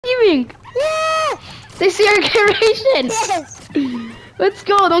leaving. Yeah! They see our creation. Yes! Let's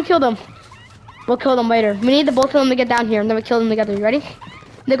go. Don't kill them. We'll kill them later. We need the both of them to get down here, and then we kill them together. You ready?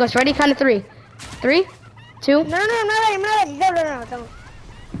 Nicholas, ready? Count of 3. 3, 2. No, I'm not ready. No, don't.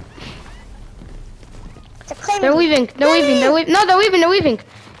 It's a claim. They're leaving. They're leaving. No, they're leaving.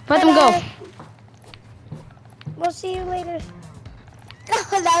 Let them go. We'll see you later.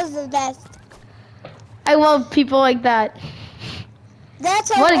 Oh, that was the best. I love people like that.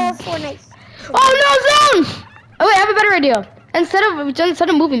 That's how all Fortnite. Oh no, zone! Oh wait, I have a better idea. Instead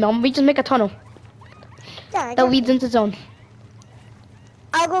of moving them, we just make a tunnel Yeah, that leads into zone.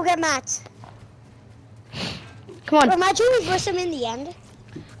 I'll go get Matt. Come on. But Matt, you reverse him in the end.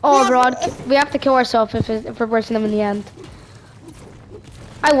 Oh, bro, we have to kill ourselves if we're versing them in the end.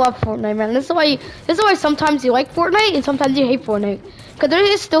 I love Fortnite, man. This is why sometimes you like Fortnite and sometimes you hate Fortnite. Because there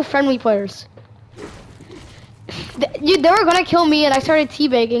is still friendly players. They were gonna kill me and I started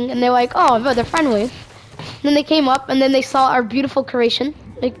teabagging and they're like, oh, but they're friendly. And then they came up and then they saw our beautiful creation.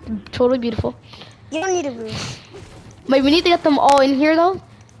 Like, totally beautiful. You don't need a roof. Wait, we need to get them all in here though.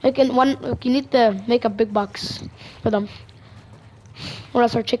 Like in one, like you need to make a big box for them. Or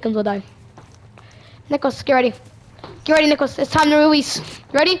else our chickens will die. Nicholas, get ready. Get ready, Nicholas. It's time to release.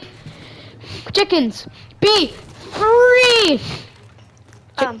 You ready? Chickens, be free.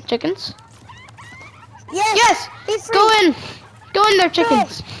 Chickens. Yes. Yes. Be free. Go in there,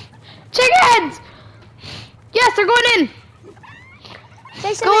 chickens. Chickens. Yes, they're going in.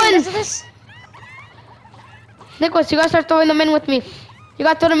 Go in. Nicholas, you gotta start throwing them in with me. You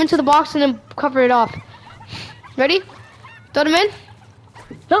gotta throw them into the box and then cover it off. Ready? Throw them in.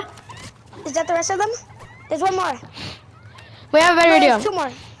 No. Is that the rest of them? There's one more. We have a better idea. There's 2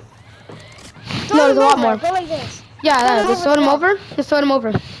 more. No, there's a lot more. Go like this. Yeah, just throw them over. Just throw them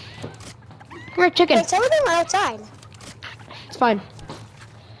over. Come here, chicken. Wait, some of them are outside. It's fine.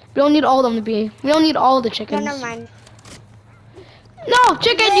 We don't need all of them to be. We don't need all of the chickens. No, never mind. No,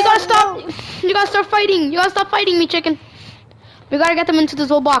 chicken, you gotta stop. No. You gotta start fighting. You gotta stop fighting me, chicken. We gotta get them into this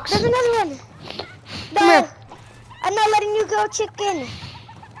little box. There's another one. Come here. I'm not letting you go, chicken.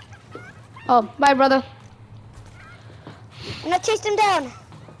 Oh, bye, brother. I'm gonna chase them down.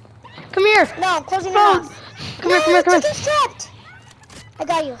 Come here. No, I'm closing it off. Come here. Chicken's trapped. I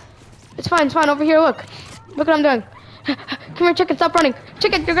got you. It's fine. Over here, look. Look what I'm doing. Come here, chicken, stop running.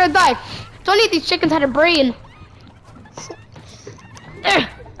 Chicken, you're gonna die. Don't eat these chickens had a brain.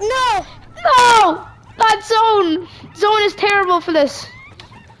 No! No! That zone! Zone is terrible for this.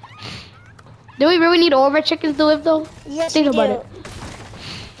 Do we really need all of our chickens to live though? Yes, Think about it.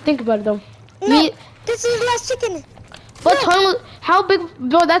 Think about it though. No, this is the last chicken. What tunnel? How big?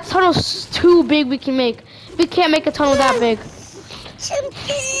 Bro, that tunnel's too big we can make. We can't make a tunnel that big. Chicken!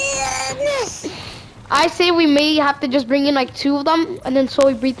 I say we may have to just bring in like 2 of them and then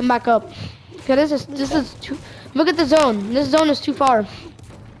slowly breed them back up. Cause this is too. Look at the zone. This zone is too far.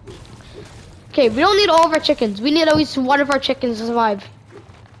 Okay, we don't need all of our chickens. We need at least 1 of our chickens to survive.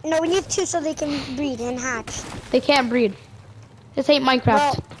 No, we need 2 so they can breed and hatch. They can't breed. This ain't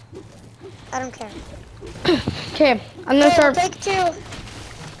Minecraft. Well, I don't care. Okay, I'm gonna start. Take 2. And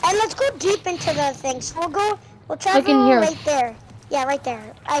let's go deep into the thing. So we'll travel like in here. right there. Yeah, right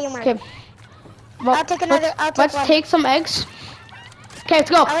there. Okay. Well, I'll take another. Let's take some eggs. Okay, let's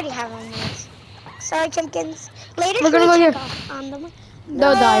go. I already have one. Sorry, chickens. Later, we're gonna go here. On them.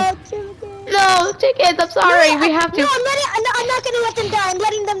 They'll die. Chickens. No, chickens. I'm sorry. We have to. No, I'm not gonna let them die. I'm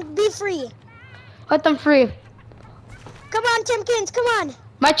letting them be free. Let them free. Come on, chickens. Come on.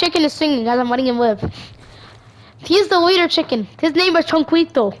 My chicken is singing as I'm letting him live. He's the leader chicken. His name is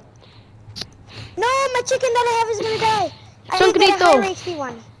Chunquito. No, my chicken that I have is gonna die. Chunquito. I need a higher HP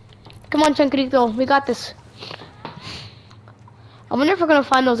one. Come on, Chunquito. We got this. I wonder if we're gonna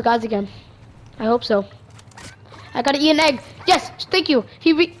find those guys again. I hope so. I gotta eat an egg. Yes, thank you.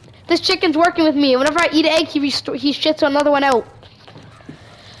 This chicken's working with me. Whenever I eat an egg, he shits another one out.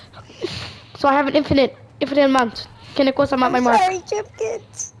 So I have an infinite amount. Okay, Nicholas, I'm at my mark. I'm sorry,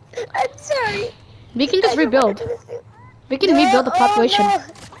 chickens. I'm sorry. We can just rebuild. We can rebuild the population. No,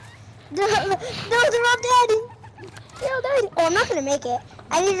 they're all dead. They're all dead. Oh, I'm not gonna make it.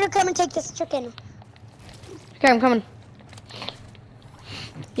 I need you to come and take this chicken. Okay, I'm coming.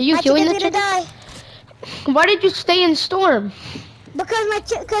 Are you healing the chicken? Die. Why did you stay in storm?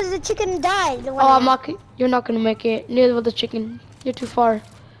 Because the chicken died. Oh, you're not gonna make it. Neither will the chicken. You're too far.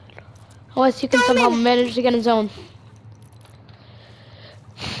 Unless you can somehow manage to get in zone.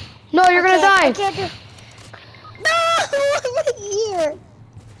 No, you're gonna die. I can't do. No, here.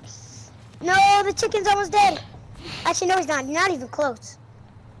 No, the chicken's almost dead. Actually, no, he's not. You're not even close.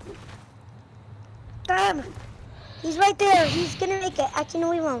 Damn. He's right there. He's gonna make it. Actually,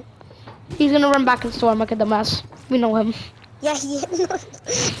 no, he won't. He's gonna run back and storm. Look at the mess. We know him. Yeah, he is.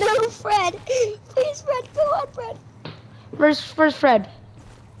 No, Fred. Please, Fred. Go on, Fred. Where's Fred?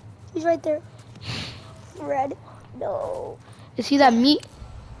 He's right there. Fred. No. Is he that meat?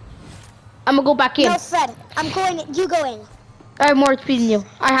 I'm gonna go back in. No, Fred. I'm going in. You go in. I have more speed than you.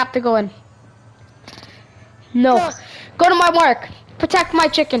 I have to go in. No. Go. Go to my mark. Protect my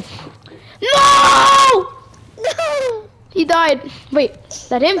chicken. No! No. He died. Wait, is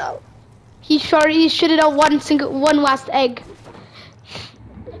that him? No. He shitted out one last egg.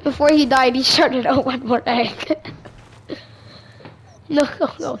 Before he died, he shitted out one more egg. No.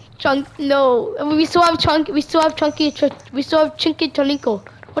 No. We still have Chunky. We still have Chunky. We still have Chinky Cholinko.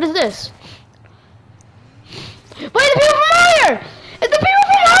 What is this? Wait, the people from earlier! It's the people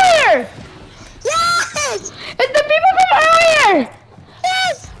from earlier! Yes. It's the people from earlier!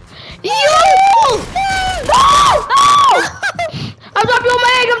 Yes. You! No! I'm dropping all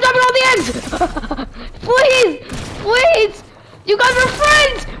my eggs! I'm dropping all the eggs! Please! You guys are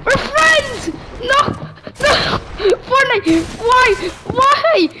friends! We're friends! No! Fortnite!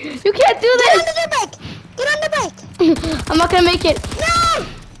 Why? You can't do Get on this! the bike. Get on the bike. I'm not gonna make it. No.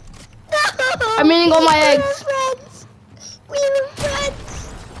 I'm eating all my We eggs. were friends. We were friends.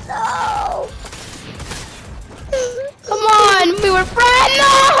 No. Come on! We were friends! No!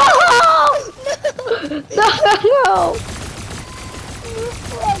 No! We were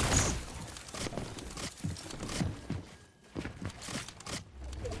friends.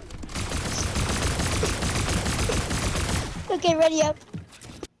 Okay, ready up.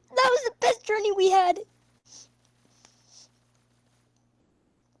 That was the best journey we had.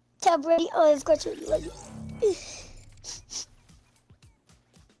 Tab ready? Oh, let's go to ready.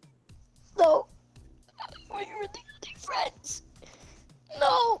 No. We're really friends.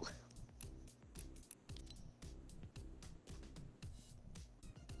 No.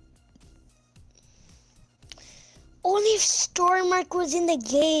 Only if Stormark was in the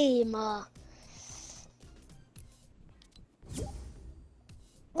game.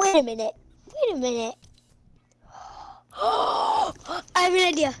 Wait a minute. I have an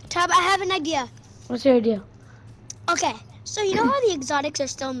idea. Tab, I have an idea. What's your idea? Okay, so you know how the exotics are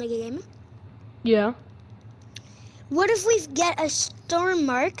still in the game? Yeah. What if we get a storm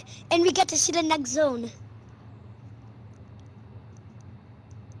mark and we get to see the next zone?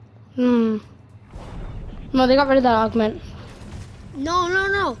 No, they got rid of that augment. No,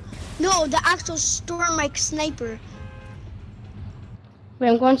 the actual storm mark sniper. Wait,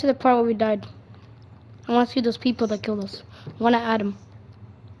 I'm going to the part where we died. I want to see those people that killed us. I want to add them.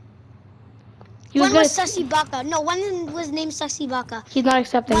 One was Sussy Baka. No, one was named Sussy Baka. He's not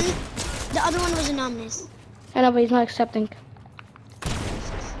accepting. The other one was anonymous. I know, but he's not accepting.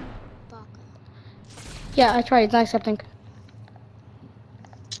 Baka. Yeah, I tried. He's not accepting.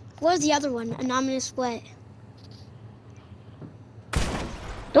 What was the other one? Anonymous what?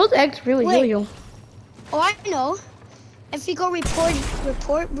 Those eggs really heal you. Oh, I know. If we go report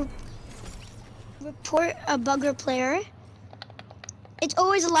a bugger player, it's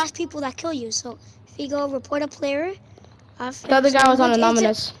always the last people that kill you. So if you go report a player, the other guy was on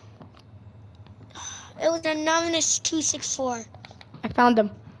anonymous. It was anonymous 264. I found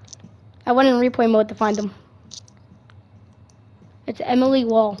him. I went in replay mode to find him. It's Emily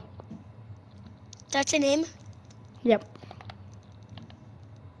Wall. That's her name? Yep.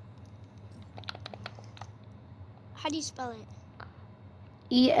 How do you spell it?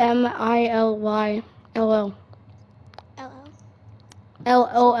 EMILYLL. LL?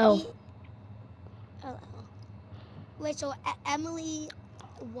 LOL. LL. Wait, so Emily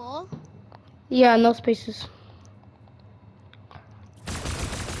Wall? Yeah, no spaces.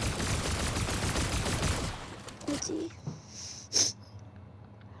 Let's see.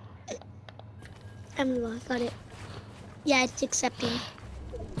 Emily Wall, got it. Yeah, it's accepting.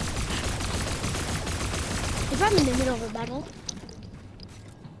 If I'm in the middle of a battle.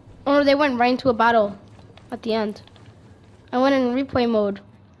 Or they went right into a battle at the end. I went in replay mode.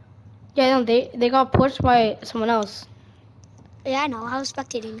 Yeah, no, they got pushed by someone else. Yeah, I know. I was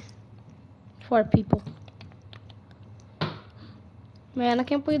spectating. 4 people. Man, I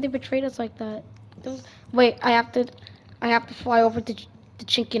can't believe they betrayed us like that. Wait, I have to fly over to the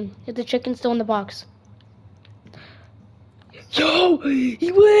chicken. Is the chicken still in the box? Yo,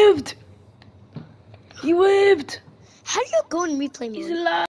 he lived. He lived. How do you go in replay mode? He's alive.